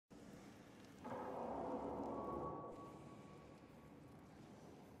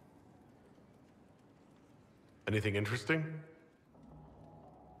Anything interesting?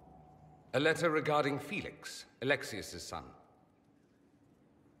 A letter regarding Felix, Alexius' son.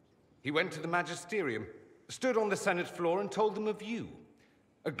 He went to the magisterium, stood on the Senate floor and told them of you.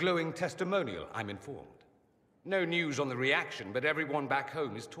 A glowing testimonial, I'm informed. No news on the reaction, but everyone back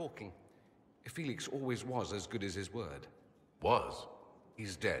home is talking. Felix always was as good as his word. Was?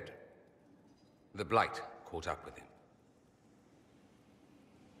 He's dead. The blight caught up with him.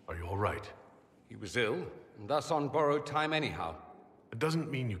 Are you all right? He was ill, and thus on borrowed time anyhow. It doesn't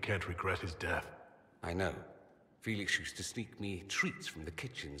mean you can't regret his death. I know. Felix used to sneak me treats from the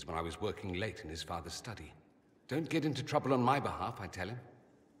kitchens when I was working late in his father's study. Don't get into trouble on my behalf, I tell him.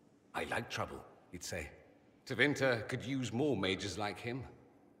 I like trouble, he'd say. Tevinter could use more mages like him.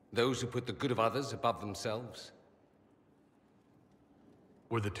 Those who put the good of others above themselves.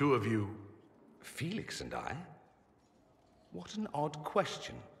 Were the two of you... Felix and I? What an odd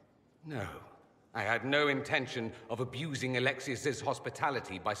question. No, I had no intention of abusing Alexius's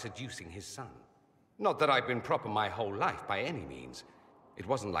hospitality by seducing his son. Not that I've been proper my whole life by any means. It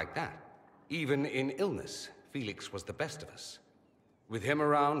wasn't like that. Even in illness, Felix was the best of us. With him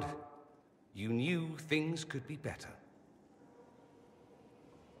around, you knew things could be better.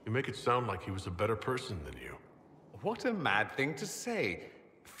 You make it sound like he was a better person than you. What a mad thing to say.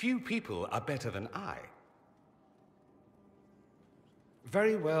 Few people are better than I.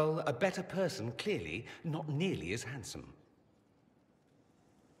 Very well, a better person, clearly, not nearly as handsome.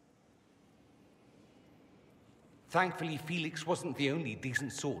 Thankfully, Felix wasn't the only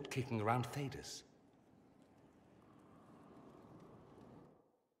decent sort kicking around Thedas.